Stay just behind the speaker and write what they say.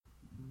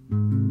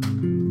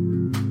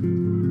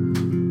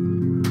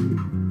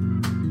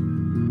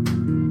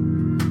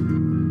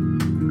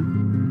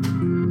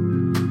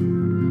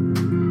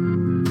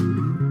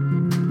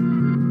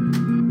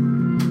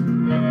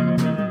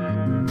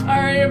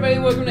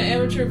to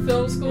Amateur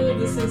Film School.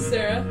 This is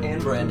Sarah. And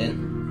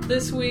Brandon.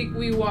 This week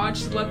we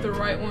watched Let the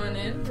Right One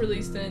In,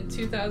 released in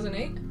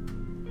 2008.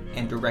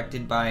 And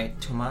directed by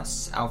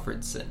Thomas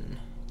Alfredson.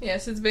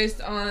 Yes, it's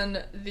based on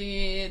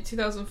the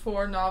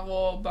 2004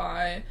 novel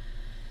by...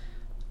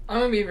 I'm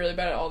going to be really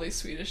bad at all these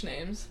Swedish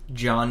names.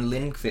 Jon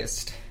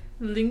Lindqvist.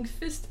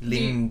 Lindqvist?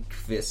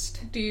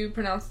 Lindqvist. Do you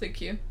pronounce the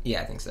Q?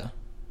 Yeah, I think so.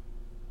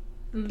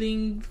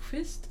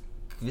 Lindqvist?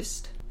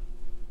 Qvist?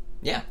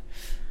 Yeah.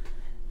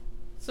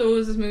 So what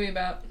was this movie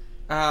about?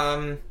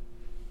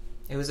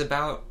 It was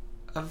about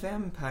a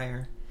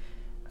vampire.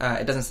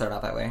 It doesn't start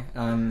out that way.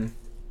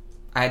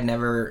 I had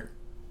never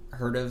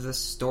heard of the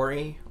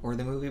story or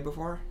the movie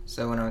before,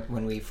 so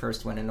when we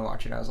first went in to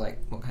watch it, I was like,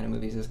 what kind of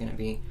movie is this going to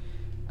be?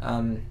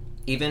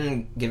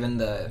 Even given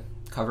the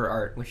cover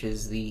art, which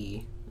is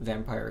the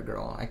vampire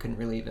girl, I couldn't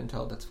really even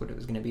tell that's what it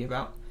was going to be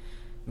about.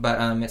 But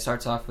it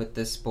starts off with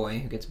this boy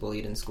who gets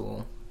bullied in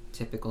school.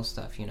 Typical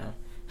stuff, you know.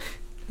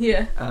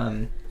 Yeah.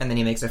 And then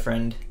he makes a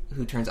friend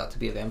who turns out to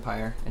be a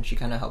vampire, and she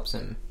kind of helps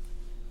him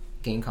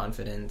gain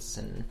confidence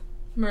and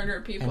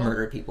murder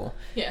people.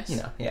 Yes. You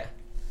know, yeah.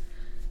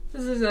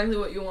 This is exactly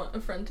what you want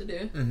a friend to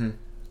do. Mm-hmm.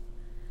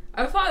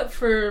 I thought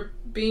for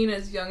being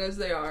as young as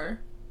they are,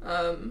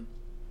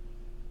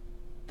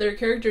 their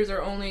characters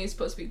are only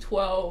supposed to be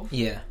 12.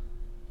 Yeah.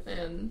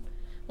 And,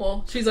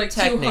 well, she's like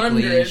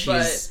 200,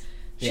 but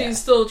she's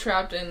still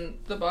trapped in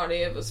the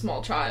body of a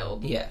small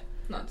child. Yeah.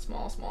 Not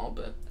small,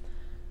 but...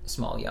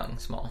 Small.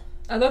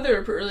 I thought they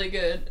were really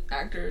good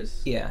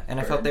actors. Yeah, and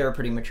I felt they were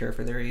pretty mature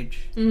for their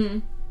age. Mm-hmm.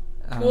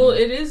 Well,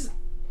 it is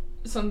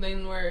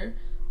something where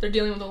they're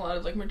dealing with a lot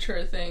of, like,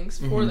 mature things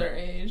for their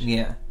age.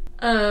 Yeah.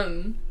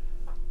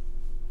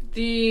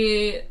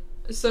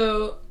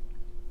 So,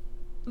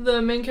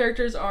 the main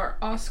characters are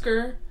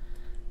Oscar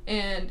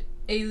and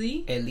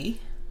Ellie.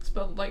 Ellie?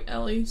 Spelled like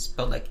Ellie.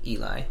 Spelled like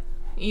Eli.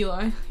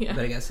 Eli, yeah.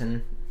 But I guess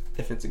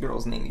if it's a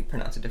girl's name, you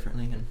pronounce it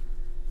differently. And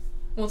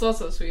well, it's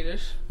also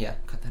Swedish. Yeah,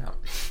 cut that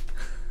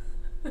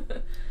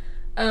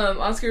out.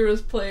 Oscar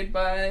was played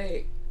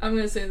by, I'm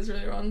going to say this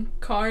really wrong,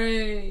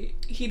 Kari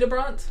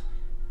Hedebrant.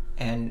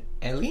 And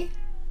Ellie?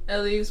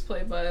 Ellie was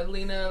played by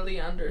Lena Lee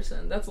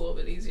Anderson. That's a little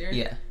bit easier.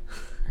 Yeah.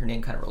 Her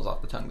name kind of rolls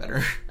off the tongue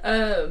better.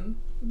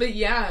 But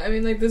yeah, I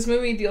mean, like, this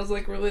movie deals,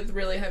 like, with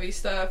really heavy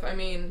stuff. I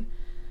mean,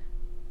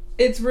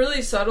 it's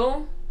really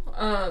subtle.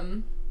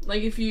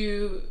 Like,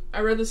 I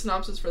read the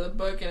synopsis for the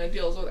book, and it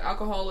deals with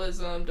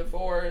alcoholism,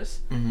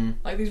 divorce,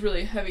 like, these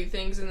really heavy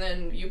things, and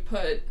then you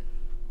put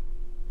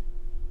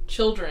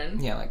children.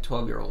 Yeah, like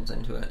 12-year-olds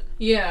into it.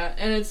 Yeah,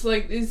 and it's,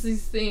 like,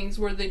 these things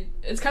where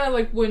it's kind of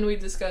like when we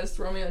discussed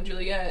Romeo and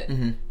Juliet.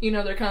 Mm-hmm. You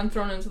know, they're kind of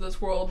thrown into this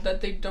world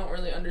that they don't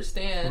really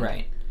understand.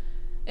 Right.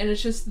 And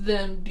it's just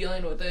them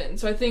dealing with it. And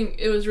so I think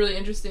it was really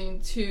interesting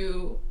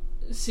to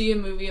see a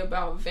movie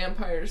about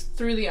vampires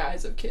through the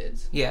eyes of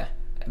kids. Yeah.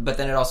 But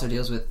then it also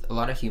deals with a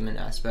lot of human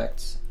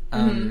aspects.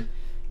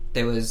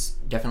 There was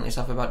definitely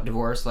stuff about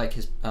divorce, like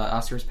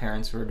Oscar's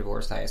parents were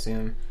divorced, I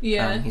assume.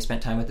 Yeah. He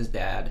spent time with his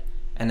dad,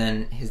 and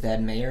then his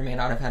dad may or may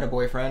not have had a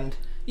boyfriend.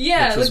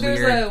 Yeah, like there's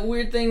that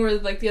weird thing where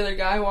like the other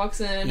guy walks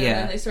in, and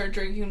then they start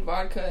drinking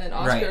vodka, and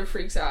Oscar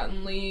freaks out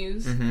and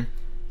leaves. Mm-hmm.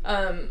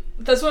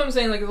 That's what I'm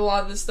saying, like a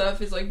lot of this stuff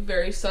is like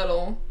very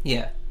subtle.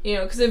 Yeah. You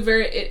know, because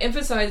it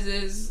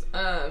emphasizes,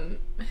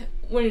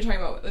 when you're talking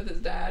about with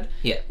his dad,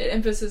 it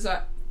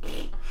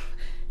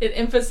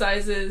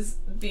emphasizes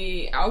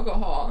the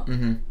alcohol,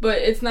 but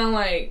it's not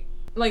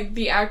like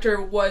the actor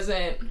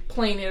wasn't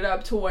playing it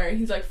up to where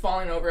he's like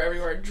falling over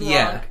everywhere drunk.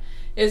 Yeah.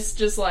 It's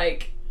just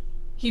like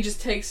he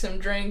just takes some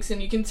drinks,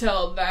 and you can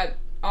tell that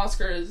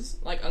Oscar is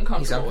like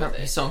uncomfortable with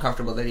it. He's so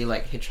uncomfortable that he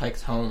like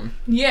hitchhikes home.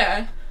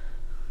 Yeah,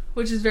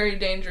 which is very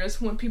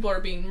dangerous when people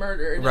are being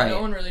murdered and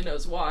no one really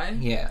knows why.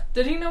 Yeah.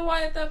 Did he know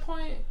why at that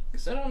point?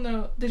 Because I don't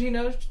know. Did he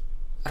know?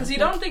 Because he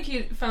don't think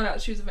he found out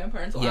she was a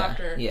vampire until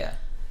after. Yeah.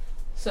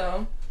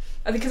 So,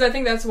 I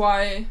think that's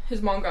why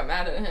his mom got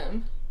mad at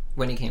him.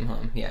 When he came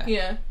home, yeah.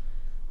 Yeah.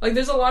 Like,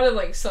 there's a lot of,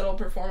 like, subtle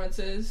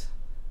performances.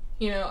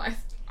 You know, I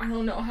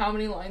don't know how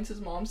many lines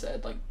his mom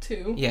said, like,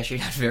 2. Yeah, she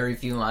had very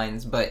few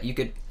lines, but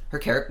her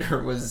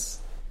character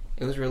was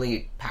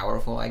really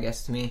powerful, I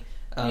guess, to me.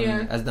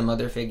 As the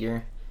mother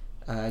figure,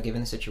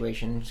 given the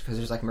situation, because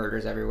there's, like,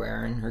 murders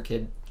everywhere, and her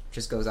kid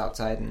just goes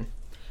outside, and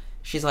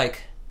she's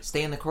like,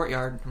 stay in the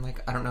courtyard. I'm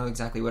like, I don't know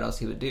exactly what else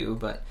he would do,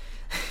 but...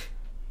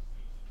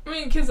 I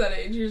mean, kids that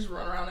age, you just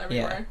run around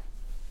everywhere. Yeah.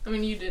 I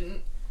mean, you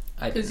didn't.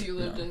 Because you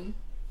lived in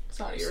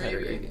Saudi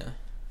Arabia.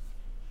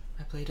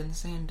 I played in the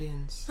sand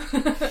dunes.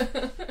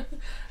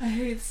 I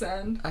hate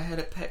sand. I had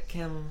a pet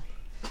camel.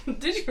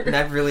 Did you? And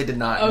I really did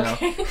not,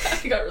 okay. No.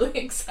 I got really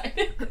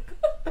excited.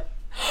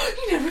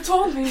 You never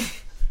told me.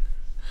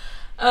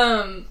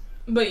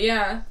 But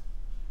yeah.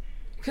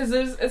 Because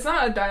it's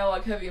not a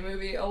dialogue-heavy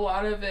movie. A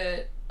lot of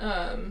it,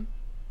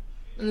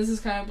 and this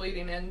is kind of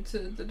bleeding into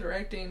the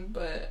directing,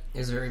 but...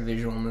 It's a very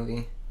visual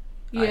movie.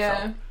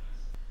 Yeah.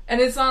 And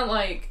it's not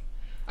like...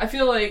 I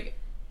feel like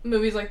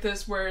movies like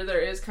this where there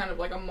is kind of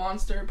like a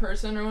monster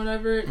person or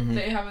whatever,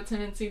 they have a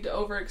tendency to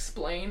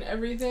over-explain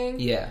everything.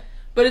 Yeah.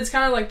 But it's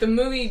kind of like the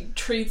movie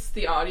treats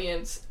the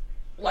audience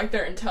like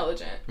they're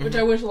intelligent, which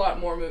I wish a lot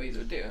more movies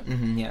would do.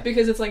 Yeah.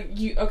 Because it's like,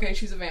 okay,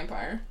 she's a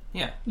vampire.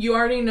 Yeah. You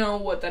already know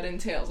what that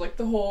entails. Like,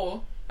 the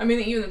whole... I mean,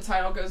 even the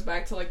title goes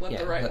back to, like, let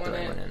the right one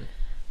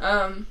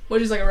in.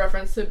 Which is, like, a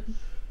reference to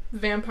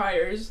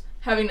vampires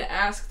having to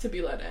ask to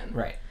be let in.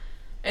 Right.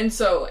 And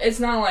so, it's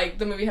not like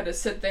the movie had to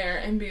sit there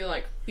and be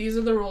like, these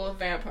are the rule of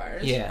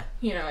vampires. Yeah.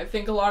 You know, I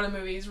think a lot of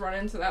movies run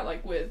into that,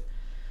 like, with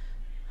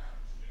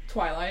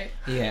Twilight.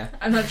 Yeah.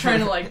 I'm not trying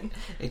to, like...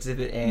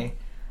 Exhibit A.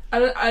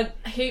 I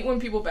hate when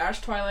people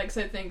bash Twilight, because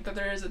I think that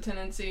there is a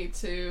tendency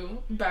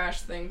to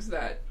bash things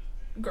that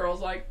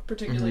girls like,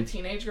 particularly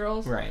teenage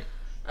girls. Right.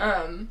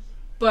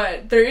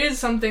 But there is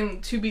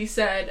something to be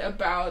said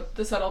about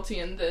the subtlety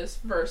in this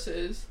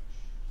versus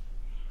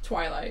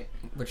Twilight.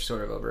 Which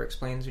sort of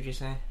over-explains, would you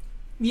say?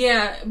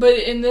 Yeah,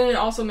 and then it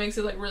also makes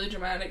it, like, really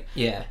dramatic.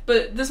 Yeah.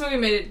 But this movie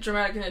made it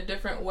dramatic in a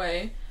different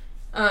way.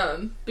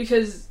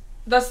 Because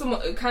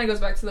it kind of goes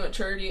back to the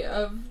maturity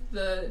of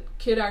the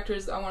kid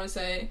actors, I want to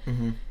say,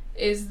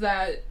 is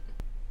that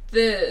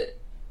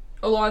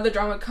a lot of the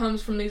drama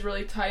comes from these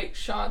really tight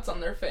shots on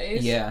their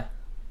face. Yeah.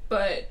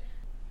 But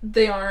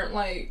they aren't,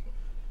 like,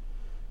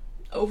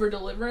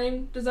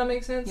 over-delivering. Does that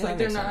make sense? Yeah, like,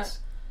 they're not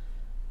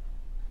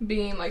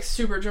being, like,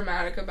 super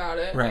dramatic about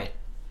it. Right.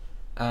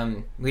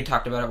 We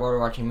talked about it while we were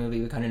watching the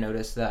movie. We kind of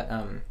noticed that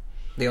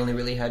they only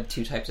really had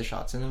 2 types of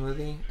shots in the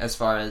movie as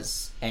far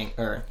as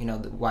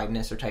the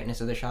wideness or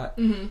tightness of the shot.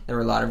 There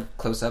were a lot of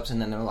close-ups,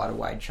 and then there were a lot of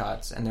wide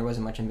shots, and there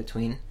wasn't much in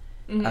between.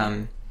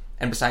 And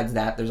besides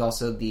that, there's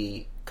also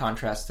the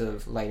contrast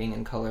of lighting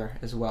and color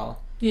as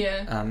well.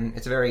 Yeah.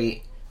 It's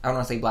very, I don't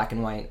want to say black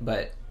and white,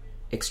 but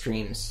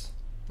extremes.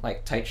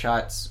 Like tight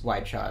shots,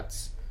 wide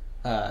shots,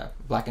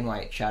 black and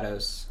white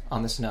shadows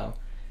on the snow.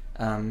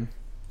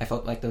 I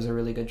felt like those are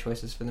really good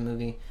choices for the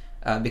movie,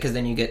 because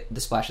then you get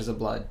the splashes of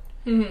blood.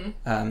 And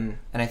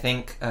I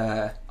think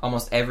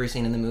almost every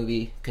scene in the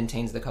movie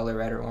contains the color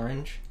red or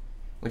orange,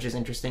 which is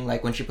interesting.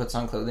 Like when she puts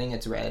on clothing,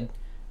 it's red.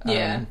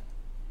 Yeah.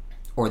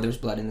 Or there's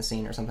blood in the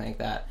scene or something like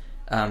that.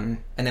 And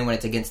then when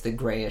it's against the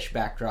grayish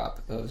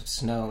backdrop of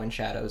snow and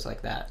shadows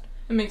like that,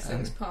 it makes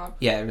things pop.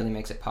 Yeah, it really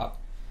makes it pop.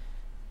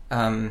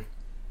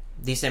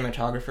 The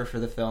cinematographer for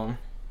the film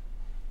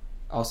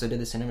also did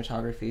the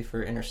cinematography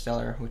for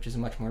Interstellar, which is a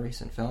much more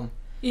recent film.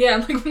 Yeah,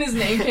 like when his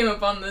name came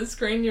up on the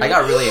screen, I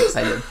got really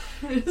excited.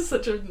 You're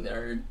such a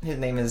nerd. His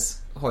name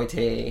is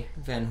Hoyte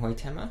van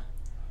Hoytema.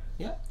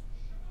 Yeah.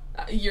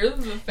 You're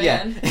the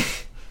fan. Yeah.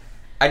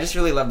 I just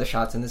really love the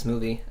shots in this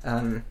movie.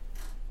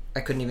 I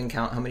couldn't even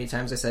count how many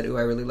times I said, "Ooh,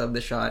 I really love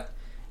this shot,"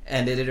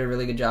 and they did a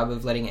really good job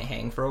of letting it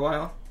hang for a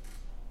while,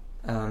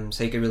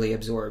 so you could really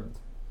absorb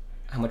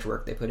how much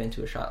work they put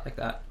into a shot like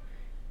that.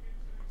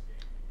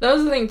 That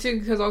was the thing too,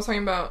 because I was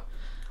talking about,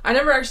 I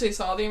never actually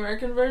saw the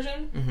American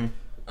version,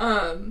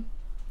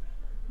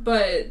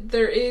 but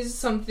there is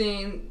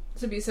something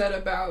to be said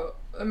about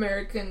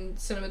American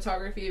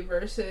cinematography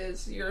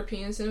versus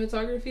European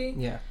cinematography.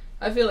 Yeah,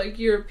 I feel like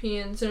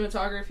European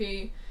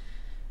cinematography,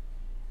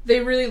 they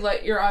really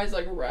let your eyes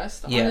like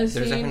rest on the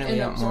scene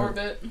and absorb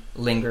it.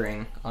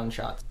 Lingering on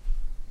shots.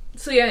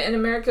 So yeah, in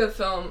America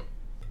film,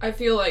 I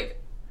feel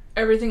like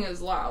everything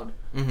is loud.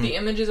 The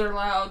images are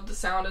loud, the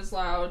sound is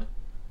loud,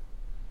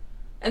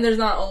 and there's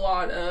not a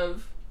lot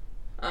of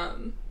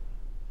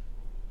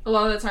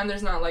the time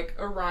there's not like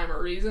a rhyme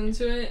or reason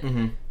to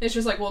it. It's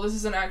just like, well, this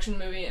is an action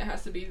movie, it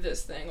has to be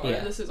this thing, or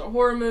this is a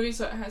horror movie,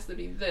 so it has to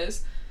be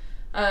this.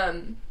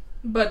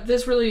 But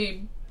this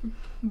really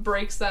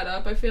breaks that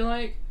up, I feel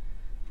like,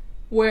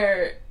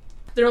 where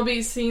there'll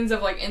be scenes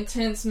of like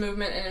intense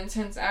movement and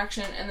intense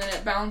action, and then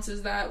it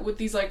balances that with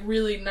these like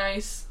really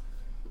nice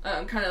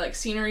kind of like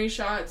scenery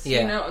shots,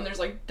 you know, and there's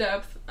like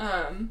depth.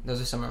 Those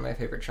are some of my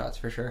favorite shots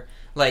for sure.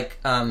 Like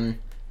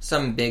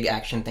some big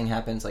action thing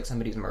happens, like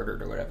somebody's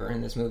murdered or whatever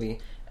in this movie,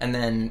 and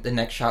then the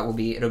next shot it'll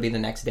be the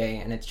next day,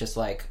 and it's just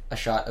like a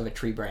shot of a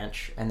tree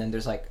branch, and then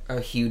there's like a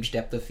huge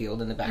depth of field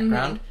in the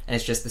background, and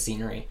it's just the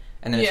scenery.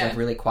 And then it's like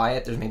really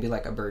quiet. There's maybe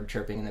like a bird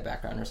chirping in the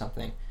background or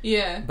something.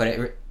 Yeah.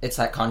 But it's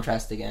that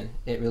contrast again.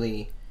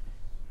 It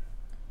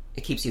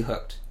keeps you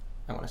hooked,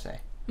 I want to say.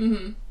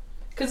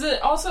 Because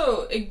it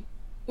also,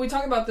 we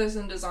talk about this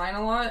in design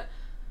a lot.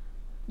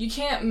 You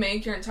can't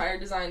make your entire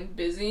design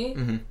busy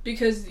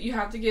because you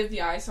have to give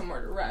the eye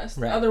somewhere to rest.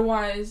 Right.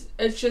 Otherwise,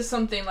 it's just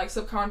something like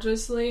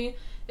subconsciously,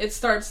 it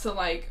starts to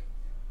like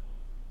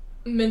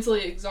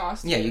mentally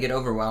exhausted. Yeah, you get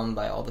overwhelmed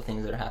by all the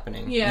things that are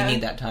happening. Yeah. You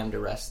need that time to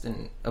rest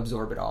and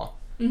absorb it all.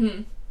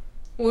 What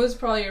was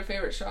probably your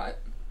favorite shot?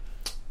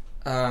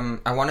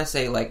 I want to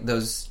say like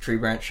those tree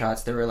branch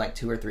shots. There were like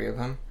 2 or 3 of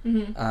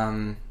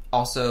them.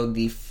 Also,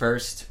 the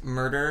first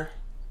murder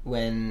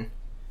when...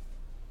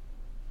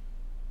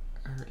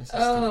 Is this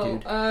the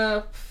dude?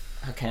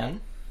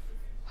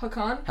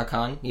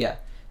 Hakan, yeah.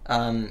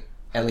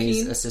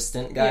 Ellie's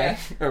assistant guy,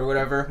 or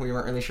whatever. We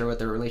weren't really sure what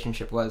their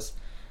relationship was.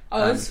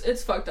 Oh,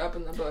 it's fucked up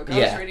in the book. I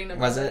was reading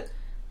about it.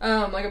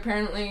 Like,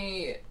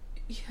 apparently,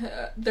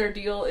 their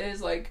deal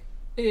is, like,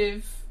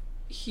 if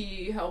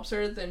he helps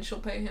her, then she'll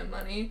pay him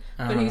money.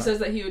 But he says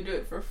that he would do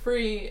it for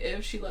free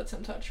if she lets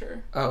him touch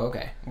her. Oh,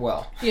 okay.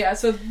 Well. Yeah,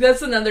 so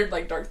that's another,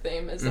 like, dark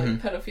theme, is,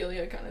 like,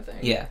 pedophilia kind of thing.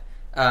 Yeah.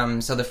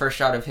 So the first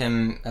shot of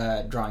him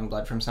drawing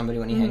blood from somebody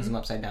when he hangs him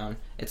upside down,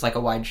 it's like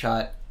a wide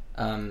shot,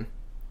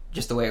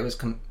 just the way it was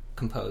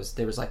composed.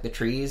 There was, like, the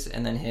trees,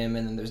 and then him,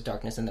 and then there's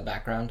darkness in the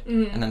background,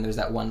 and then there's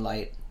that one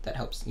light that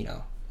helps, you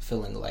know,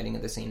 fill in the lighting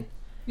of the scene.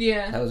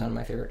 Yeah. That was one of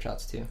my favorite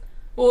shots, too.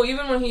 Well,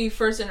 even when he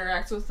first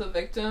interacts with the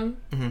victim,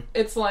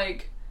 it's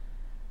like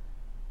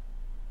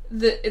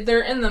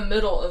they're in the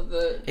middle of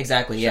the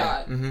shot.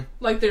 Yeah.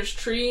 Like, there's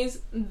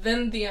trees,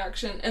 then the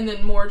action, and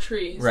then more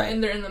trees. Right.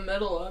 And they're in the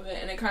middle of it,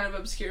 and it kind of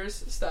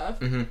obscures stuff.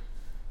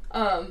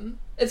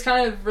 It's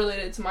kind of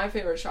related to my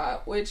favorite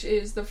shot, which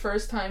is the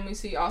first time we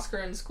see Oscar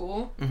in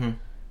school.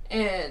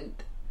 And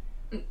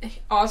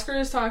Oscar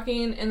is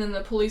talking, and then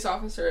the police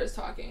officer is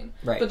talking.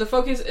 Right. But the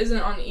focus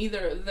isn't on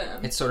either of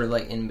them. It's sort of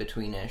like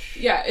in-between-ish.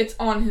 Yeah, it's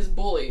on his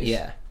bullies.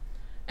 Yeah.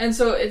 And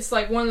so it's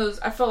like one of those,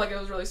 I felt like it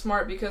was really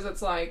smart because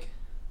it's like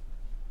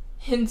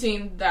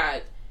hinting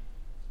that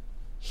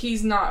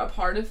he's not a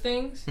part of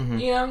things,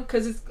 you know?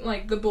 Because it's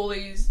like the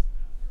bullies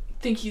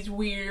think he's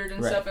weird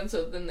and stuff, and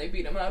so then they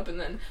beat him up, and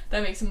then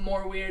that makes him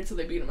more weird, so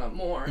they beat him up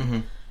more.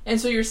 And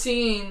so you're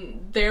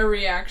seeing their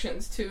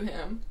reactions to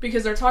him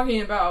because they're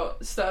talking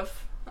about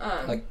stuff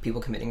like people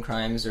committing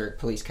crimes or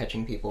police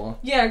catching people.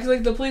 Yeah, because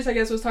like the police, I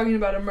guess, was talking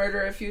about a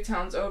murder a few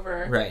towns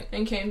over, right?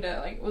 And came to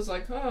like was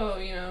like, oh,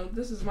 you know,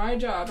 this is my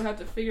job. I have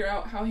to figure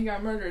out how he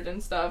got murdered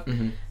and stuff.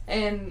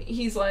 And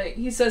he's like,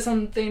 he says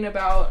something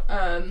about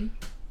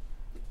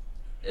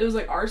it was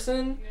like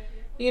arson.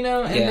 You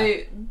know,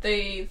 and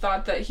they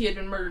thought that he had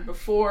been murdered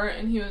before,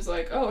 and he was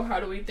like, oh,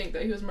 how do we think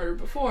that he was murdered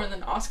before? And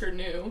then Oscar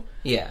knew.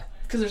 Yeah.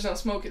 Because there's no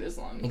smoke in his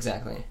lungs.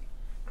 Exactly.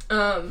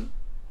 But,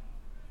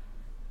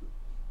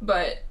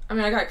 I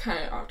mean, I got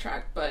kind of off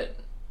track, but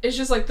it's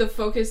just like the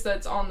focus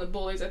that's on the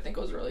bullies, I think,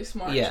 was a really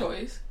smart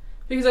choice.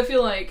 Because I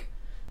feel like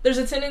there's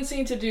a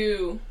tendency to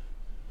do,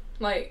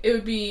 like, it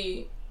would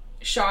be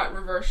shot,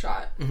 reverse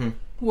shot,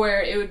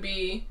 where it would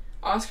be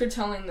Oscar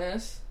telling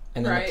this,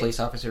 and then the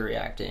police officer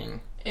reacting.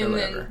 And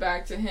then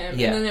back to him.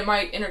 Yeah. And then it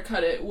might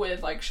intercut it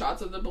with, like,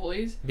 shots of the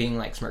bullies. Being,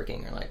 like,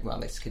 smirking or, like, wow,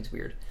 this kid's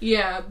weird.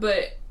 Yeah,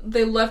 but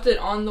they left it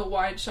on the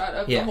wide shot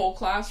of the whole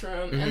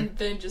classroom and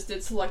then just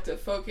did selective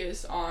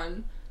focus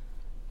on,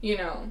 you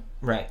know...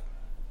 Right.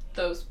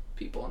 Those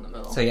people in the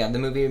middle. So, yeah, the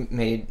movie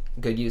made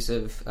good use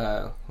of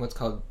what's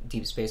called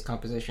deep space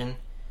composition.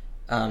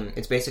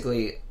 It's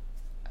basically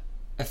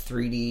a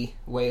 3D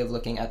way of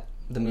looking at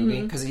the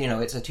movie. Because, you know,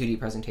 it's a 2D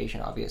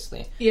presentation,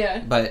 obviously.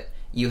 Yeah. But...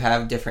 you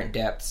have different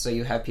depths, so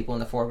you have people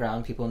in the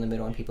foreground, people in the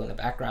middle, and people in the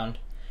background.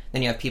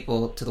 Then you have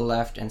people to the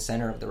left and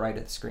center of the right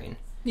of the screen.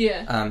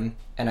 Yeah.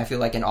 And I feel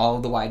like in all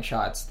of the wide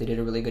shots, they did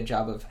a really good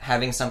job of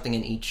having something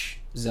in each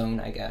zone,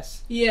 I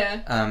guess.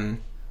 Yeah.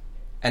 And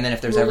then if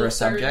there's ever a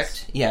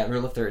subject... yeah,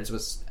 rule of thirds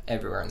was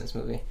everywhere in this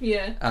movie.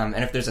 Yeah.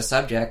 And if there's a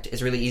subject,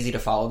 it's really easy to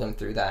follow them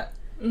through that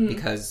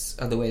because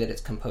of the way that it's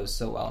composed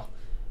so well.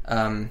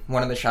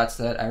 One of the shots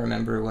that I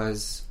remember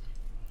was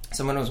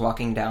someone was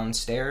walking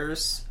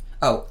downstairs...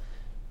 Oh...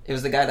 it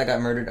was the guy that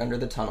got murdered under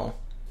the tunnel.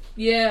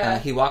 Yeah.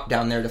 He walked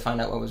down there to find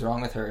out what was wrong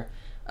with her.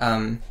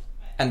 And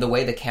the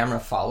way the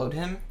camera followed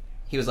him,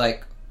 he was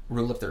like,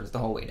 rule of thirds the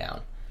whole way down.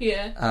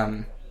 Yeah.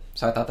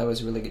 So I thought that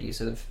was a really good use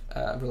of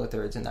rule of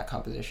thirds in that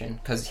composition.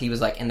 Because he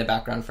was like in the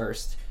background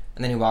first.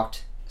 And then he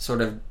walked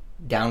sort of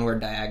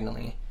downward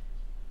diagonally.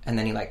 And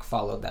then he like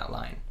followed that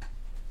line.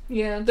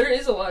 Yeah, there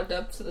is a lot of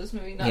depth to this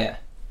movie. Yeah.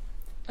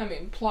 I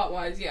mean,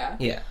 plot-wise, yeah.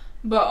 Yeah.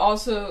 But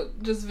also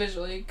just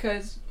visually,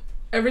 because...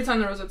 every time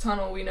there was a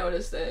tunnel, we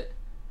noticed it.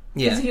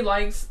 Because he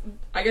likes...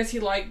 I guess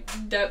he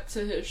liked depth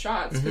to his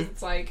shots. Because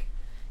it's like...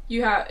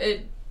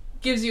 it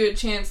gives you a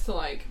chance to,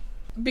 like...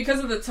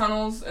 because of the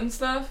tunnels and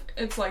stuff,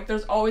 it's like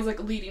there's always, like,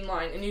 a leading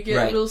line. And you get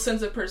a real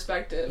sense of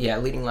perspective. Yeah,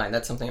 leading line.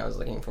 That's something I was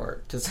looking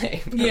for to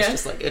say. It's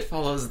just like, it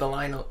follows the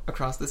line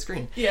across the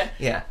screen. Yeah.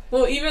 Yeah.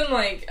 Well, even,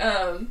 like...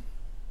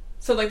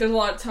 so, like, there's a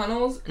lot of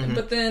tunnels,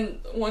 but then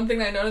one thing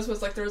that I noticed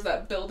was, like, there was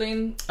that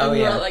building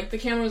where, like, the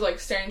camera was,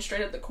 like, staring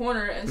straight at the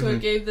corner, and so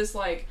it gave this,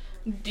 like,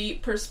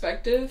 deep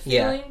perspective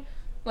feeling. Yeah.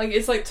 Like,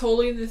 it's, like,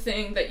 totally the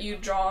thing that you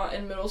draw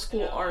in middle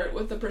school art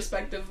with the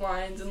perspective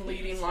lines and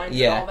leading lines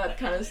and all that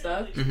kind of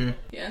stuff.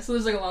 Yeah, so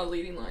there's, like, a lot of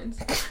leading lines.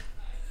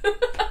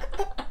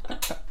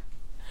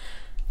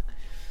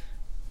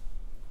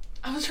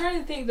 I was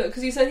trying to think, though,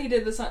 because you said he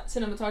did the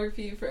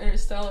cinematography for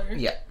Interstellar.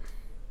 Yeah.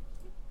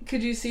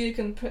 Could you see a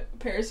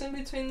comparison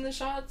between the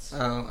shots?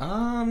 Oh,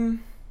 I mean,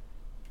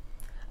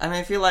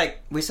 I feel like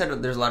we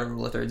said there's a lot of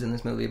rule of thirds in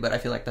this movie, but I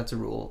feel like that's a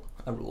rule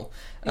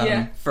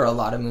for a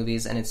lot of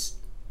movies, and it's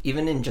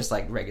even in just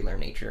like regular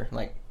nature,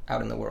 like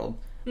out in the world,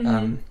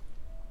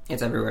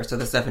 it's everywhere. So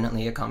that's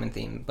definitely a common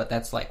theme, but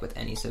that's like with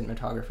any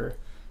cinematographer.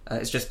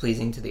 It's just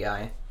pleasing to the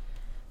eye,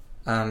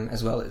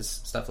 as well as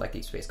stuff like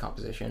deep space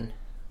composition.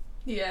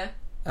 Yeah.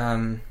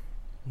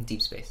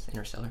 Deep Space,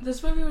 Interstellar.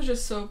 This movie was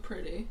just so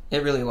pretty.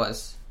 It really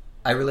was.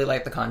 I really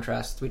liked the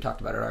contrast. We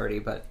talked about it already,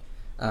 but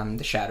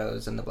the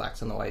shadows and the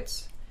blacks and the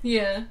whites.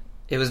 Yeah.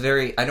 It was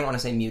very, I don't want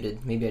to say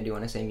muted. Maybe I do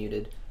want to say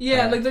muted.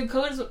 Yeah, like the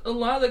colors, a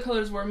lot of the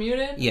colors were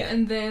muted. Yeah.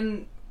 And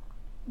then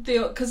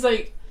because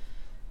like,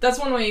 that's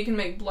one way you can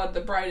make blood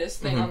the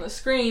brightest thing on the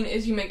screen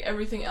is you make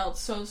everything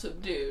else so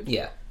subdued.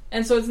 Yeah.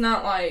 And so it's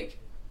not like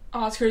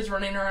Oscar's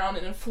running around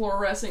in a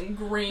fluorescent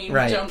green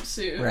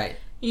jumpsuit. Right.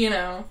 You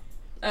know?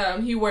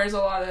 He wears a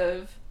lot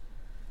of,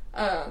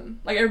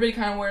 like everybody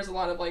kind of wears a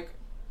lot of like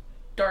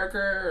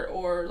darker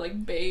or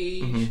like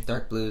beige. Mm-hmm.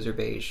 Dark blues or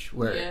beige,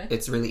 where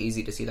it's really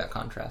easy to see that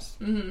contrast.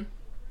 Mm-hmm.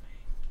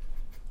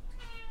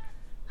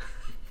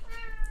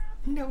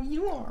 No,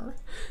 you are.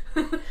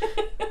 Was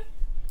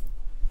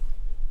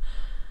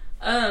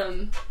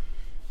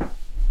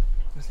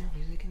there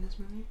music in this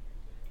movie?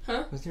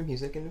 Huh? Was there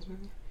music in this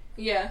movie?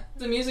 Yeah,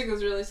 the music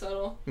was really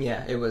subtle.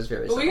 Yeah, it was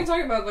very subtle. But we can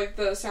talk about like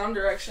the sound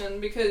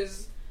direction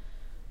because...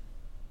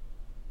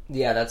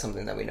 Yeah, that's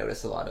something that we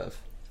noticed a lot of.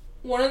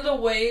 One of the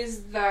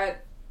ways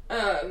that...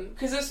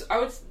 because I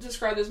would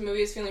describe this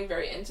movie as feeling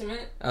very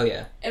intimate. Oh,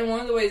 yeah. And one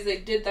of the ways they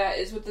did that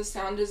is with the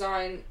sound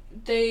design.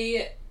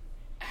 They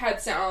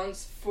had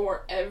sounds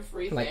for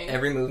everything. Like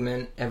every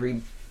movement,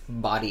 every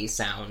body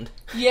sound.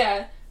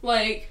 Yeah,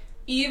 like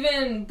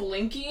even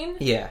blinking.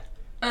 Yeah.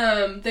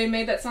 They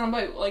made that sound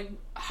by like,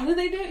 how did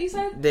they do it, you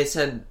said? They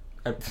said...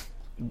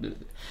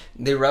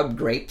 they rub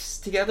grapes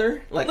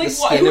together? Like the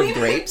skin of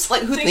grapes?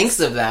 Like, who thinks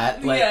of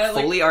that? Like, yeah,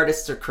 Foley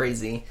artists are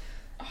crazy.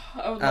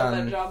 I would love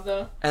that job,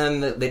 though.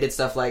 And they did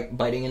stuff like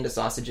biting into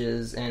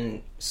sausages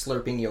and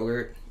slurping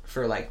yogurt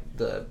for, like,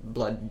 the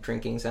blood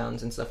drinking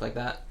sounds and stuff like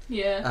that.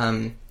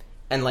 Yeah.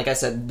 And like I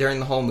said, during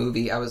the whole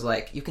movie, I was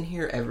like, you can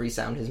hear every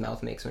sound his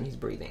mouth makes when he's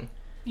breathing.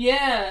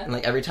 Yeah. And,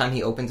 like, every time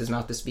he opens his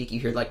mouth to speak, you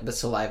hear, like, the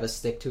saliva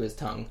stick to his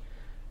tongue.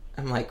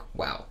 I'm like,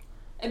 wow.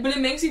 But it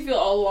makes you feel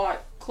a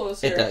lot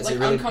closer. It does. Like, it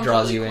really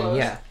draws you close. in,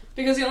 yeah.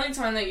 Because the only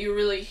time that you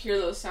really hear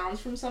those sounds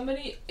from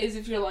somebody is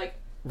if you're, like...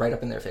 Right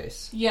up in their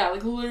face. Yeah,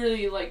 like,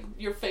 literally, like,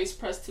 your face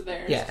pressed to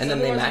theirs. Yeah, and then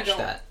they matched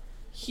that.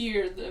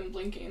 Hear them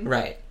blinking.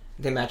 Right.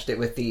 They matched it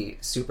with the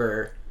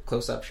super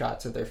close-up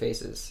shots of their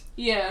faces.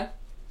 Yeah.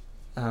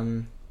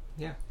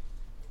 Yeah.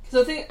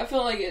 Because I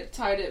feel like it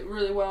tied it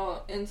really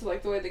well into,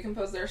 like, the way they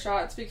compose their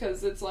shots,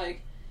 because it's,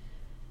 like,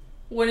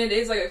 when it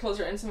is, like, a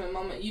closer, intimate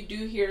moment, you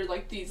do hear,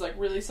 like, these, like,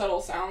 really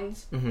subtle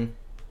sounds. Mm-hmm.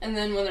 And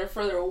then when they're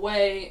further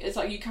away, it's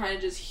like you kind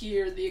of just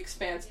hear the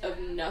expanse of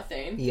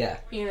nothing. Yeah.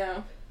 You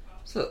know?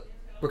 So,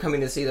 we're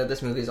coming to see that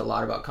this movie is a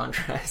lot about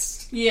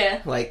contrast.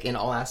 Yeah. Like, in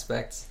all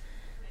aspects.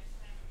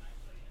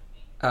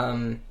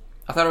 I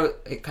thought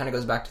it kind of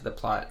goes back to the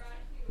plot,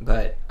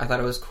 but I thought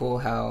it was cool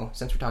how,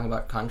 since we're talking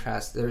about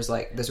contrast, there's,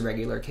 like, this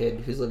regular kid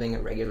who's living a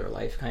regular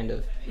life, kind of.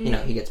 Mm-hmm. You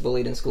know, he gets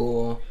bullied in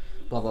school,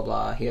 blah, blah,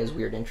 blah. He has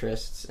weird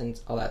interests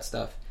and all that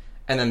stuff.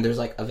 And then there's,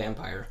 like, a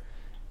vampire.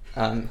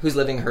 Who's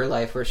living her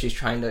life where she's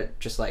trying to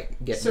just,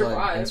 like, get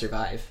blood and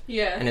survive.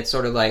 Yeah. And it's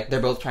sort of like,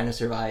 they're both trying to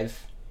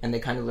survive, and they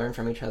kind of learn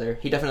from each other.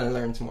 He definitely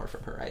learns more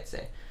from her, I'd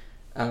say.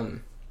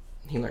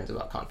 He learns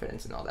about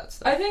confidence and all that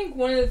stuff. I think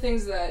one of the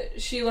things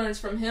that she learns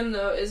from him,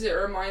 though, is it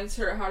reminds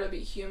her how to be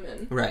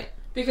human. Right.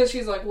 Because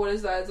she's like, what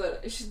is that?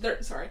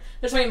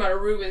 They're talking about a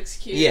Rubik's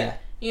Cube. Yeah.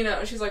 You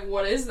know, she's like,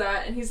 what is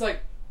that? And he's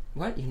like...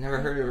 What? You've never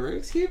heard of a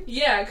Rubik's Cube?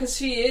 Yeah, because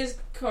she is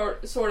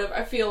sort of,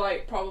 I feel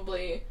like,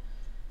 probably...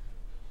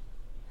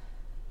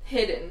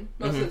 hidden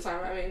most of the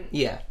time. I mean,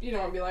 yeah, you don't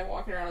want to be like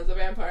walking around as a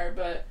vampire,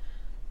 but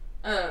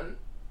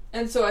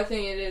and so I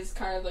think it is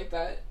kind of like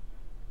that.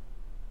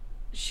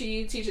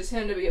 She teaches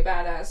him to be a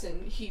badass,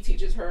 and he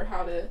teaches her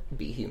how to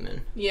be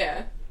human.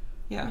 Yeah,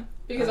 yeah.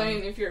 Because I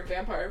mean, if you're a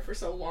vampire for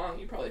so long,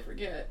 you probably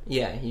forget.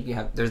 Yeah,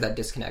 there's that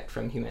disconnect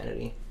from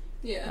humanity.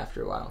 Yeah.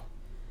 After a while.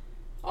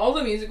 All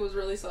the music was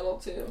really subtle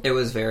too. It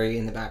was very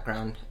in the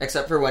background,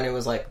 except for when it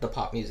was like the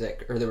pop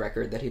music or the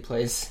record that he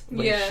plays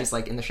when she's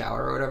like in the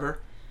shower or whatever.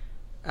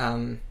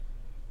 It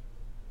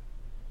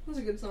was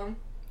a good song.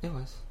 It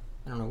was.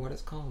 I don't know what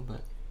it's called,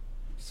 but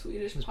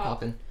Swedish it was pop.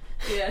 popping.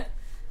 Yeah.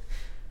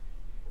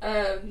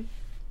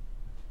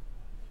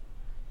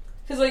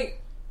 Because like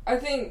I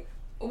think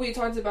we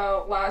talked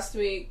about last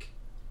week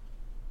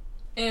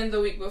and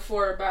the week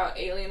before about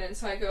Alien and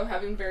Psycho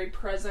having very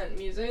present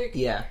music.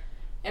 Yeah.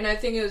 And I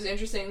think it was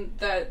interesting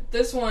that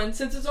this one,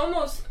 since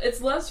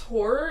it's less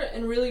horror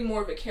and really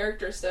more of a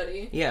character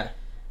study. Yeah.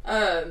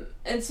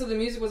 And so the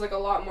music was like a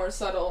lot more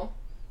subtle.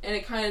 And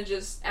it kind of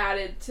just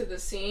added to the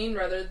scene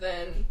rather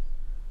than...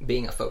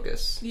 being a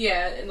focus.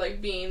 Yeah, and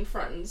like being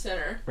front and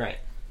center. Right.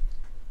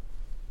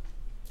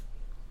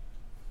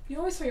 You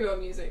always talk about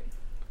music.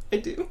 I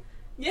do.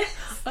 Yes.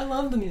 I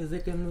love the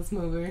music in this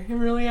movie. It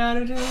really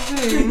added to the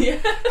scene.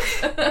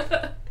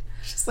 Yeah.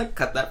 Just like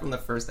cut that from the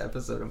first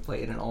episode and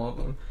play it in all of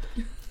them.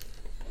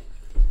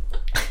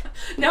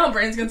 Now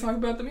Brandon's gonna talk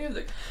about the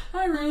music.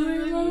 I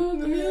really love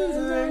the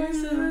music. I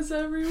say this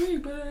every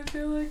week, but I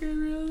feel like it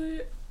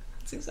really...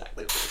 That's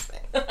exactly what he's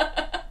saying.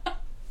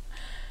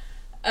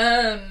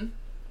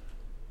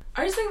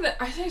 I just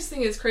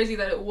think it's crazy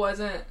that it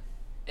wasn't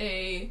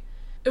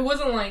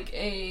like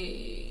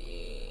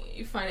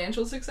a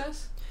financial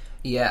success.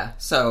 Yeah,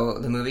 so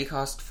the movie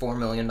cost $4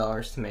 million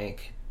to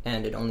make,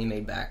 and it only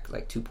made back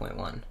like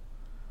 2.1.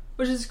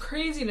 Which is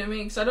crazy to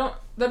me, because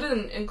that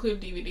didn't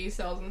include DVD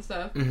sales and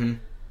stuff.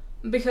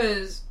 Mm-hmm.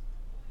 Because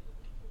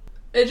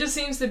it just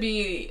seems to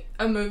be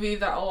a movie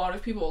that a lot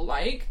of people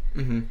like.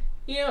 Mm-hmm.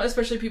 You know,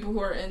 especially people who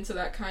are into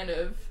that kind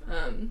of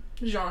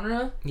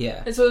genre.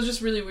 Yeah. And so it was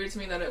just really weird to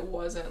me that it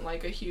wasn't,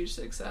 like, a huge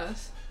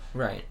success.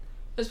 Right.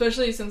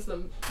 Especially since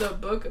the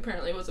book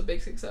apparently was a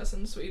big success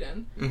in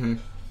Sweden. Mm-hmm.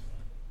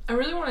 I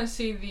really want to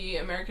see the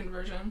American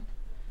version.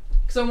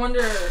 Because I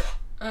wonder...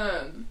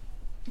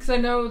 because I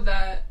know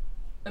that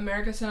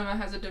American cinema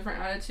has a different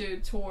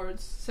attitude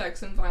towards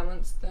sex and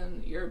violence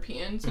than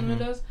European cinema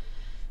mm-hmm. does.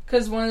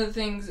 Because one of the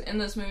things in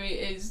this movie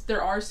is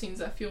there are scenes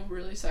that feel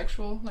really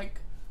sexual. Like,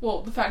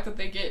 well, the fact that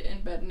they get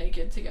in bed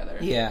naked together.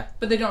 Yeah.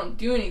 But they don't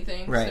do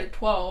anything because they're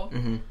 12.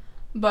 Mm-hmm.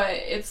 But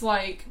it's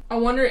like, I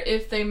wonder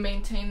if they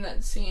maintain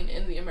that scene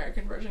in the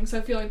American version. Because I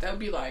feel like that would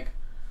be like,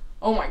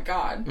 oh my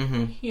god.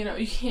 Mm-hmm. You know,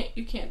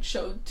 you can't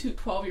show two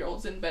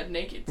 12-year-olds in bed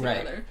naked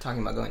together. Right.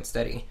 Talking about going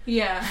steady.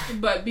 Yeah,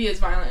 but be as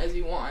violent as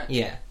you want.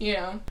 Yeah. You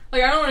know?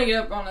 Like, I don't want to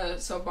get up on a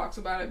soapbox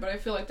about it, but I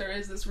feel like there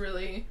is this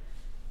really...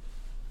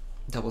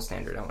 double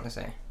standard, I want to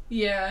say.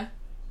 Yeah.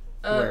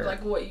 Of,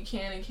 like, what you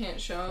can and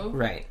can't show.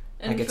 Right.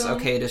 Like, it's film.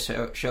 okay to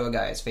show a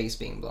guy's face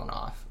being blown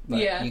off, but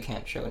yeah. you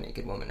can't show a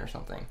naked woman or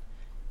something.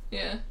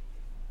 Yeah.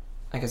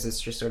 I guess it's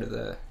just sort of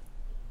the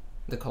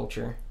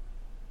culture.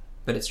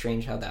 But it's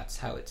strange how that's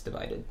how it's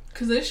divided.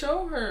 Because they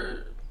show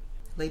her...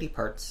 lady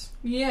parts.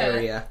 Yeah.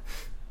 Area.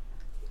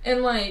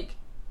 And, like...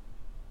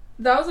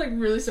 that was, like,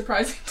 really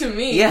surprising to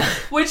me. Yeah.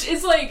 Which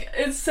is, like,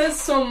 it says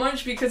so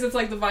much because it's,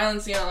 like, the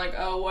violence, you know, like,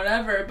 oh,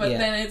 whatever. But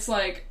then it's,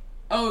 like,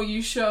 oh,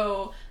 you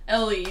show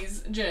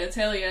Ellie's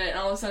genitalia, and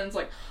all of a sudden it's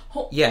like,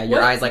 oh, yeah, your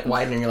what? eyes, like,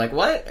 widen, and you're like,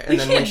 what? And we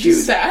then can't when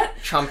she's that.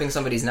 chomping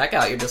somebody's neck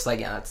out, you're just like,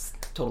 yeah, that's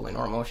totally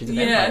normal. She's a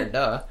vampire,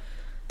 duh.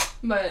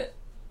 But,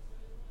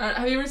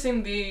 have you ever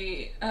seen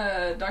the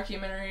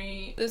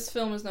documentary, This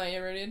Film Is Not Yet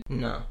Rated?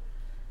 No.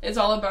 It's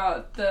all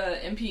about the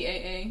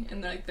MPAA,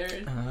 and, like,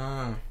 they're...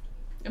 Oh.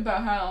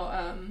 about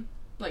how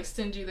like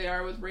stingy they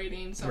are with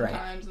ratings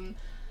sometimes, right.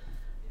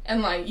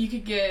 and like you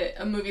could get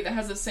a movie that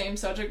has the same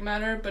subject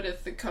matter, but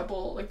if the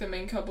couple, like the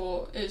main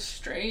couple, is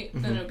straight,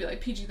 then it would be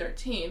like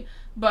PG-13.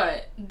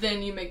 But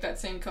then you make that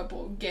same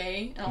couple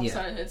gay, and all of a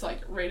sudden it's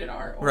like rated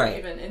R or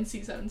even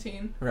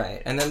NC-17.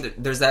 Right, and then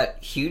there's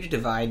that huge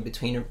divide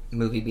between a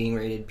movie being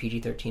rated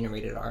PG-13 and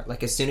rated R.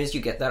 Like as soon as you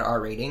get that R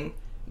rating,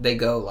 they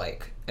go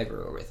like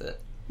everywhere with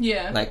it.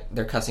 Yeah. Like,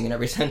 they're cussing in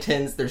every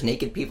sentence, there's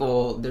naked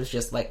people, there's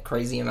just, like,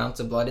 crazy amounts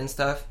of blood and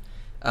stuff.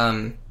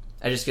 I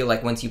just feel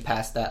like once you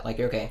pass that, like,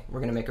 okay, we're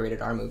gonna make a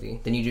rated R movie,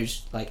 then you do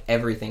just, like,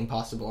 everything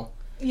possible.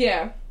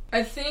 Yeah.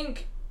 I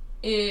think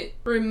it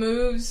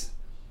removes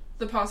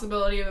the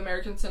possibility of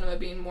American cinema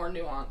being more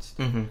nuanced.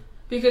 Mm-hmm.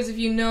 Because if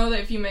you know that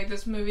if you make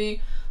this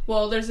movie,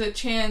 well, there's a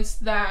chance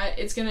that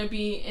it's gonna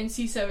be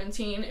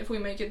NC-17 if we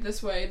make it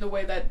this way, the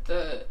way that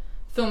the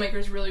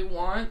filmmakers really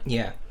want.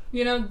 Yeah.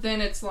 You know,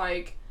 then it's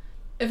like...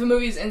 if a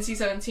movie is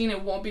NC-17,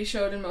 it won't be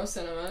showed in most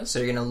cinemas. So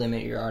you're going to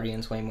limit your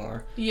audience way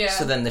more. Yeah.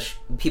 So then the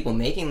people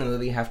making the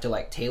movie have to,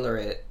 like, tailor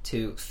it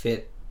to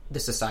fit the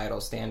societal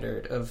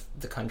standard of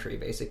the country,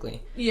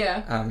 basically.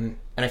 Yeah. And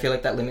I feel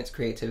like that limits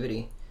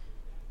creativity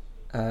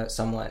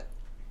somewhat.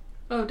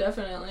 Oh,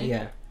 definitely.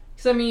 Yeah.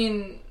 Because, I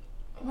mean,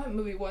 what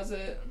movie was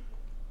it?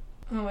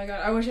 Oh, my God.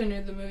 I wish I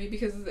knew the movie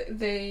because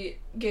they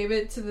gave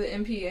it to the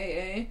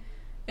MPAA.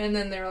 And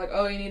then they were like,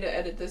 oh, you need to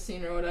edit this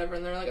scene or whatever.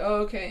 And they're like,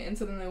 oh, okay. And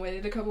so then they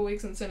waited a couple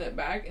weeks and sent it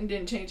back and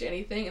didn't change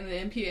anything. And the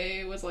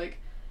MPAA was like,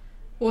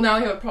 well, now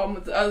we have a problem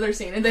with the other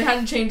scene. And they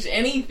hadn't changed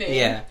anything.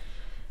 Yeah.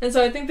 And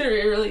so I think there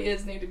really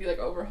is need to be, like,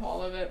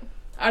 overhaul of it.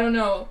 I don't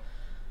know.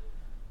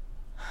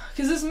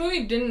 Because this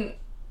movie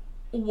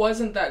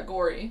wasn't that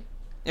gory.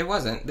 It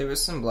wasn't. There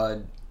was some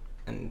blood,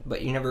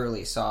 but you never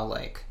really saw,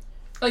 like...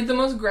 like, the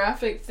most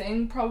graphic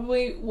thing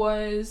probably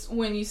was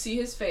when you see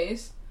his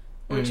face...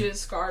 which is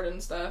scarred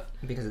and stuff.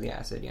 Because of the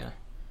acid, yeah.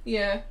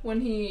 Yeah,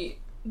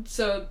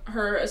 so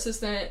her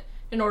assistant,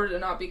 in order to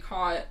not be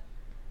caught,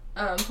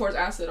 pours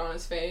acid on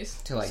his face.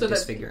 To, like,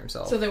 disfigure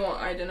himself. So they won't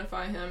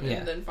identify him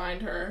and then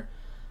find her.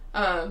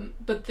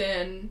 But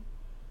then...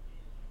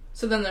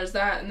 so then there's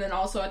that, and then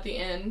also at the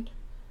end,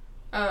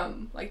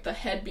 like, the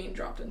head being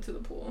dropped into the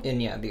pool.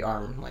 And, yeah, the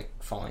arm, like,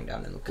 falling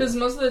down in the pool. Because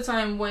most of the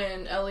time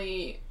when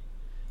Ellie...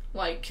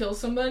 like, kill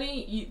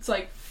somebody, it's,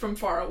 like, from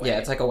far away. Yeah,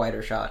 it's like a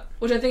wider shot.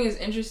 Which I think is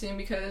interesting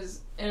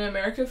because in an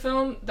American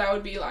film, that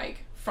would be,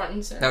 like, front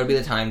and center. That would be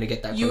the time to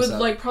get that You would,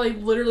 up. like, probably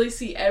literally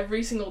see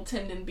every single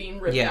tendon being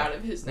ripped out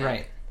of his neck.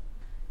 Right.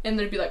 And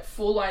there'd be, like,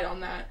 full light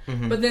on that.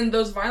 Mm-hmm. But then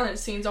those violent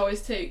scenes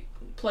always take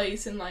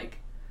place in, like,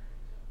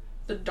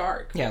 the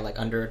dark. Yeah, like,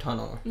 under a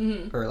tunnel.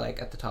 Mm-hmm. Or,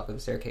 like, at the top of the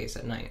staircase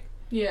at night.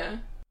 Yeah.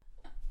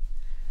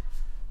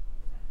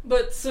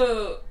 But,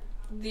 so,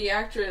 the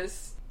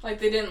actress, like,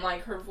 they didn't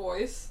like her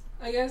voice.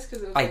 I guess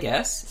because it was. Like, I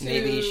guess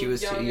maybe she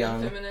was too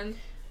young. Feminine.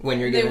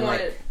 When you're getting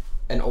like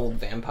an old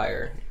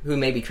vampire who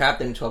may be trapped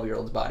in a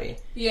 12-year-old's body.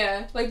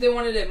 Yeah, like they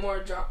wanted it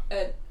more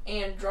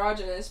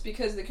androgynous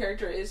because the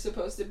character is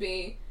supposed to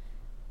be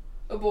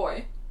a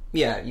boy.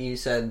 Yeah, you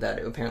said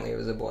that apparently it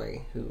was a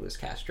boy who was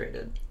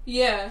castrated.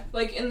 Yeah,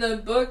 like in the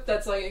book,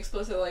 that's like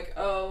explicit. Like,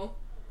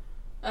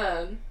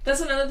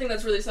 that's another thing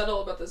that's really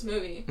subtle about this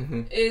movie.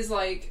 Mm-hmm. Is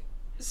like,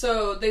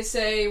 so they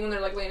say when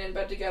they're like laying in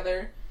bed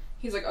together,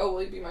 he's like, "Oh,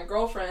 will you be my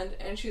girlfriend?"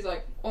 And she's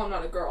like, "Well, I'm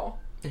not a girl."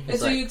 And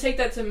so you take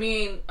that to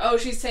mean, oh,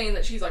 she's saying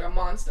that she's like a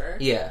monster.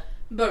 Yeah.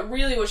 But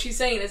really what she's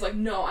saying is like,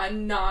 no,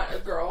 I'm not a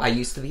girl. I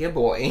used to be a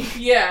boy.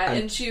 Yeah,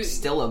 and she was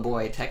still a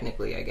boy,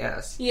 technically, I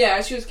guess.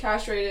 Yeah, she was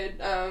castrated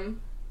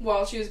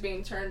while she was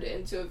being turned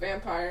into a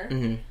vampire.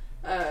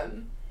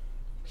 Mm-hmm.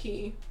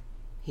 He.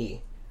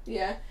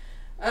 Yeah.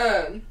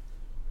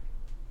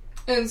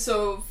 And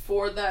so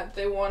for that,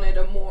 they wanted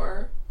a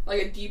more,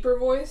 like, a deeper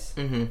voice.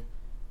 Mm-hmm.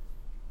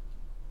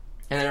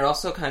 And it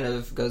also kind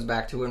of goes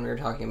back to when we were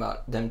talking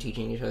about them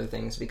teaching each other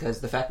things,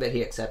 because the fact that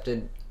he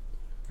accepted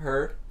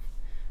her,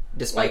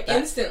 despite like, that...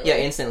 instantly. Yeah,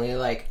 instantly.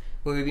 Like,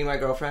 will you be my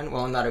girlfriend?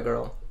 Well, I'm not a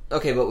girl.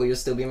 Okay, but will you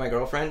still be my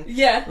girlfriend?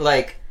 Yeah.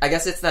 Like, I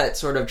guess it's that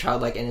sort of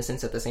childlike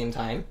innocence at the same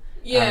time.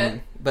 Yeah.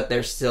 But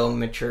they're still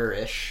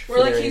mature-ish. Where,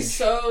 like, he's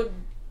so...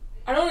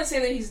 I don't want to say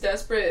that he's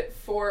desperate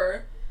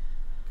for...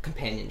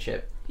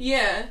 companionship.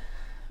 Yeah.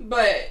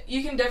 But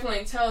you can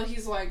definitely tell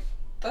he's like,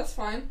 that's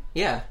fine.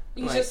 Yeah.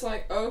 He's just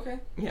like, oh, okay.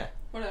 Yeah.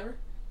 Whatever.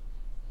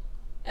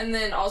 And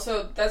then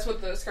also, that's what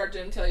the scar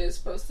genitalia is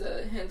supposed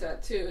to hint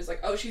at, too. Is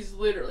like, oh, she's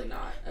literally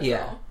not a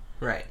girl.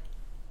 Right.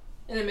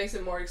 And it makes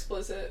it more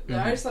explicit. But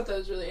I just thought that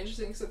was really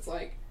interesting, because it's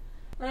like,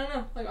 I don't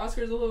know, like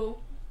Oscar's a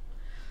little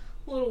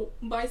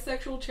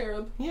bisexual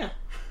cherub. Yeah.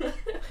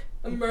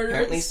 A murderer.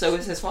 Apparently so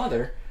is his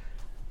father.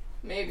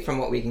 Maybe. From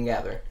what we can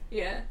gather.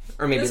 Yeah.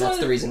 Or maybe that's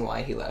the reason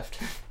why he left.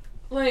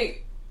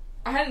 Like,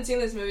 I hadn't seen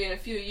this movie in a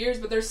few years,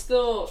 but there's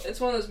still... It's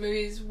one of those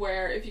movies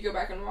where, if you go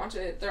back and watch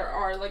it, there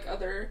are, like,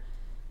 other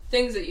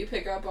things that you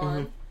pick up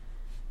on.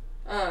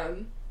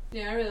 Mm-hmm.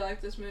 Yeah, I really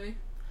like this movie.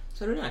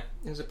 So did I.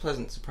 It was a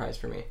pleasant surprise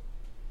for me.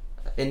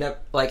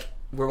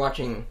 We're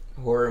watching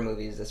horror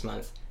movies this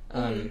month.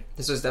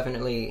 This was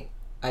definitely...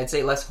 I'd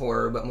say less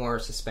horror, but more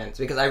suspense,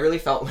 because I really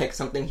felt like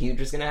something huge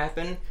was going to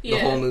happen. Yeah.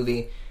 The whole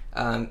movie.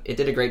 It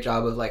did a great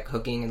job of, like,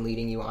 hooking and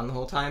leading you on the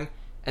whole time.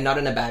 And not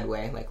in a bad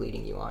way, like,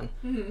 leading you on.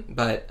 Mm-hmm.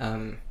 But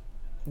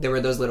there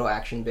were those little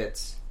action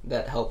bits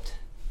that helped.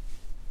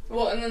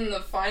 Well, and then the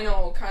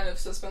final kind of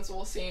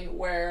suspenseful scene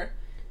where...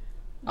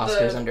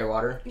 Oscar's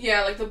underwater?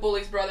 Yeah, like, the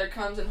bully's brother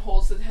comes and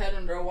holds his head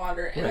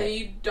underwater. And then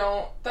you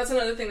don't... That's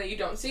another thing that you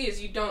don't see,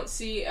 is you don't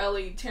see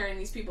Ellie tearing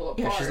these people apart.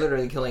 Yeah, she's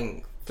literally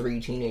killing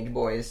 3 teenage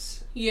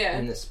boys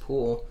in this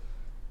pool.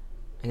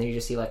 And then you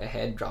just see, like, a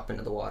head drop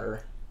into the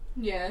water.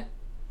 Yeah.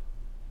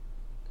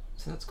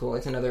 So that's cool.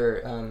 It's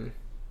another...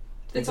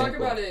 They talk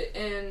about it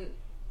in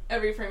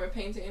Every Frame of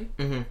Painting.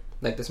 Mm-hmm.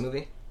 Like this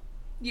movie?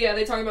 Yeah,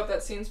 they talk about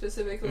that scene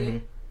specifically. Mm-hmm.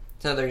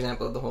 It's another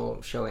example of the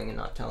whole showing and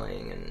not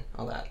telling and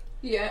all that.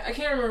 Yeah, I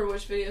can't remember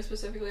which video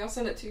specifically. I'll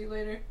send it to you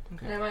later.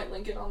 Okay. And I might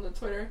link it on the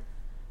Twitter.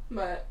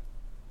 But,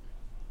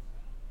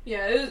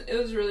 yeah, it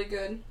was really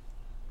good.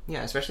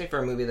 Yeah, especially for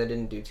a movie that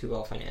didn't do too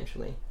well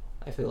financially.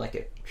 I feel like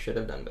it should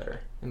have done better,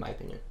 in my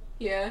opinion.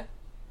 Yeah.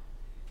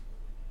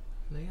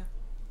 But yeah.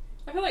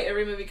 I feel like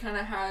every movie kind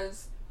of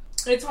has...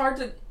 It's hard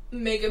to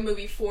make a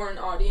movie for an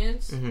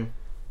audience. Mm-hmm.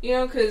 You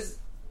know, because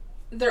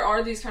there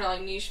are these kind of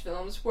like niche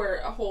films where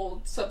a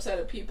whole subset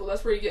of people,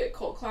 that's where you get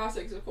cult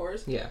classics, of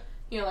course. Yeah.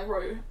 You know,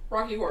 like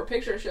Rocky Horror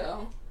Picture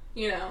Show.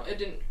 You know, it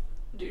didn't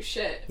do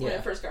shit when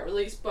it first got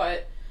released,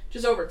 but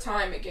just over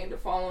time it gained a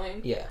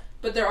following. Yeah.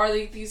 But there are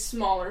these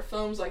smaller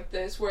films like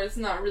this where it's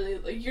not really,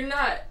 like, you're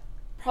not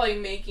probably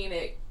making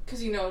it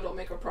because you know it'll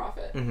make a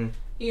profit. Mm-hmm.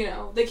 You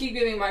know, they keep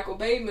giving Michael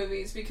Bay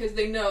movies because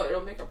they know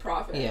it'll make a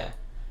profit. Yeah.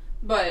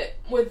 But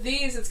with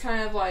these, it's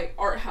kind of like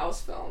art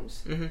house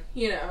films,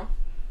 you know.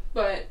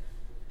 But,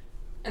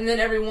 and then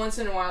every once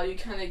in a while, you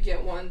kind of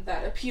get one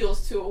that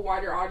appeals to a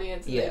wider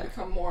audience and they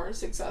become more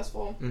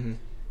successful. Mm-hmm.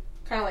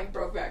 Kind of like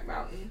Brokeback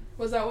Mountain.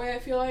 Was that way, I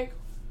feel like?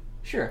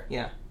 Sure,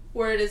 yeah.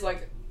 Where it is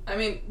like, I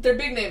mean, they're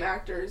big name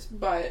actors,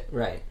 but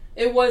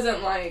it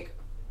wasn't like,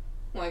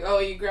 oh,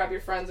 you grab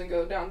your friends and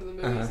go down to the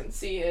movies and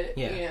see it,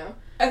 you know.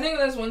 I think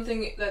that's one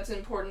thing that's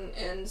important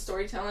in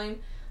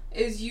storytelling,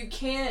 is you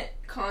can't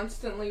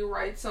constantly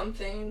write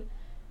something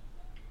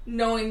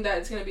knowing that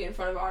it's going to be in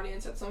front of an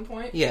audience at some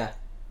point. Yeah.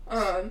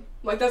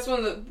 Like, that's one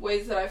of the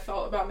ways that I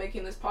felt about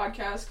making this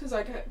podcast, because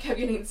I kept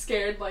getting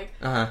scared, like,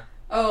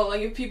 oh,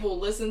 like, if people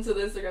listen to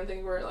this, they're going to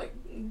think we're, like,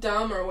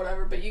 dumb or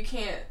whatever, but you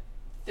can't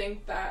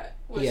think that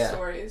with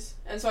stories.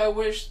 And so I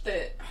wish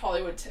that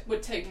Hollywood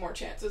would take more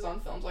chances on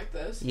films like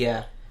this.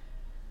 Yeah.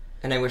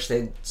 And I wish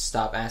they'd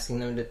stop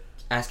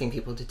asking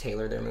people to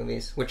tailor their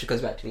movies, which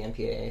goes back to the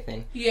MPAA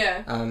thing.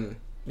 Yeah.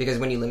 Because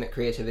when you limit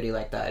creativity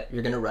like that,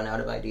 you're going to run out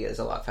of ideas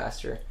a lot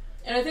faster.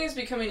 And I think it's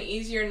becoming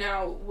easier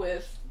now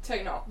with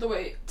the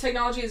way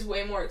technology is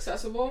way more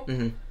accessible.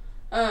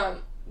 Mm-hmm.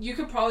 You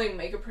could probably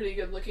make a pretty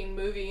good looking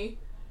movie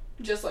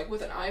just like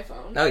with an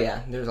iPhone. Oh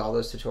yeah, there's all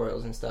those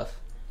tutorials and stuff.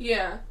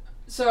 Yeah.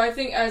 So I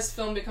think as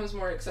film becomes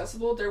more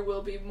accessible, there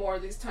will be more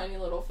of these tiny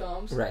little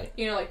films. Right.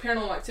 You know, like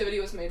Paranormal Activity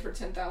was made for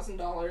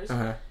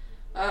 $10,000.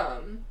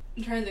 I'm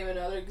trying to think of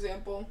another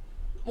example.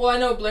 Well, I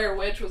know Blair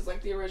Witch was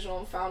like the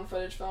original found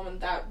footage film, and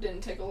that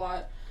didn't take a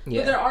lot.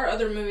 Yeah. But there are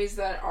other movies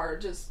that are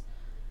just,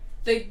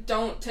 they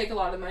don't take a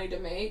lot of money to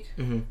make,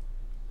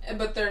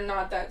 but they're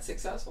not that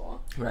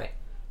successful. Right.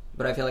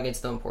 But I feel like it's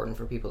still important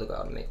for people to go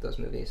out and make those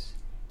movies.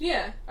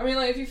 Yeah. I mean,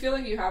 like, if you feel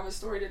like you have a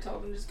story to tell,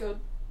 then just go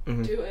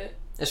do it.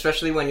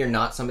 Especially when you're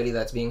not somebody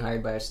that's being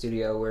hired by a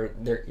studio where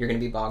you're going to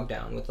be bogged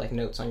down with, like,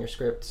 notes on your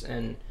scripts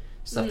and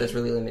stuff that's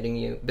really limiting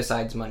you,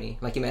 besides money.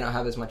 Like, you may not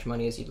have as much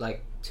money as you'd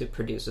like to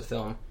produce a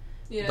film.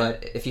 Yeah.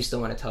 But if you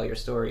still want to tell your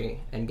story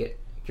and get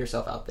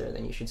yourself out there,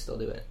 then you should still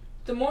do it.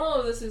 The moral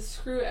of this is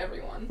screw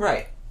everyone.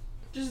 Right.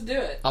 Just do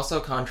it. Also,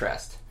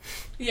 contrast.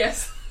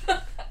 Yes.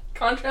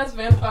 Contrast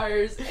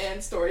vampires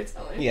and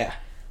storytelling. Yeah.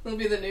 That'll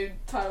be the new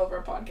title of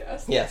our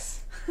podcast.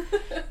 Yes.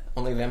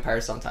 Only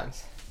vampires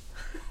sometimes.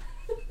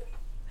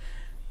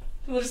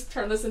 We'll just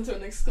turn this into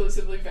an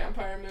exclusively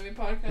vampire movie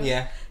podcast.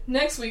 Yeah.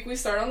 Next week we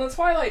start on the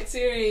Twilight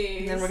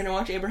series. And then we're going to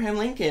watch Abraham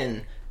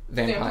Lincoln.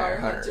 Vampire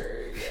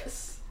Hunter.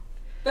 Yes.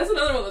 That's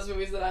another one of those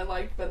movies that I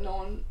like, but no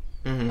one...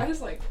 I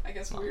just like, I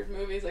guess, weird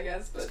movies, I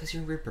guess. But it's because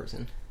you're a weird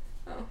person.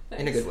 Oh,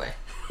 thanks. In a good way.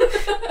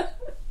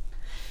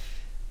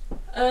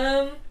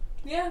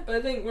 Yeah, but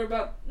I think we're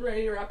about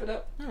ready to wrap it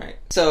up. Alright.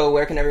 So,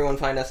 where can everyone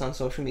find us on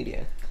social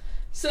media?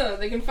 So,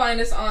 they can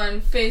find us on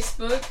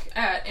Facebook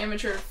at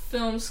Amateur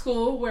Film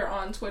School. We're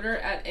on Twitter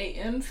at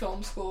AM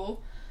Film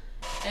School.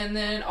 And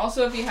then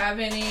also, if you have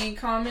any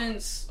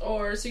comments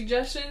or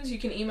suggestions, you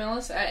can email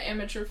us at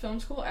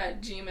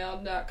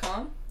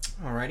amateurfilmschool@gmail.com.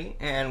 Alrighty.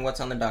 And what's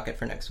on the docket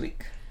for next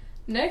week?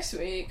 Next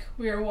week,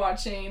 we are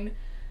watching...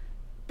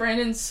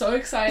 Brandon's so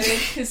excited.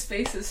 His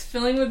face is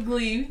filling with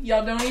glee.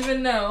 Y'all don't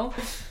even know.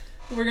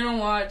 We're going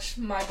to watch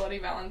My Bloody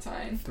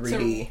Valentine.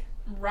 3D. To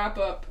wrap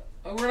up.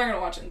 We're not going to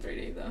watch it in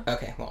 3D, though.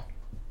 Okay, well.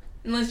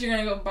 Unless you're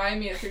going to go buy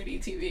me a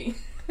 3D TV.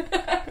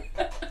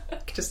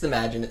 Just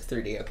imagine it's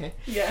 3D, okay?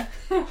 Yeah.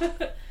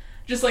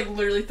 Just, like,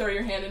 literally throw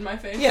your hand in my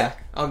face. Yeah.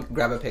 I'll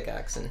grab a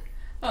pickaxe and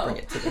bring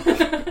it to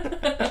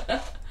them.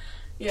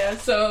 Yeah,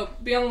 so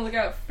be on the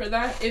lookout for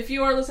that. If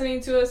you are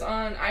listening to us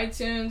on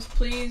iTunes,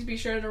 please be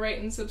sure to rate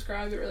and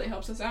subscribe. It really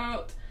helps us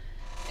out.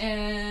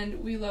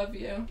 And we love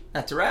you.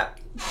 That's a wrap.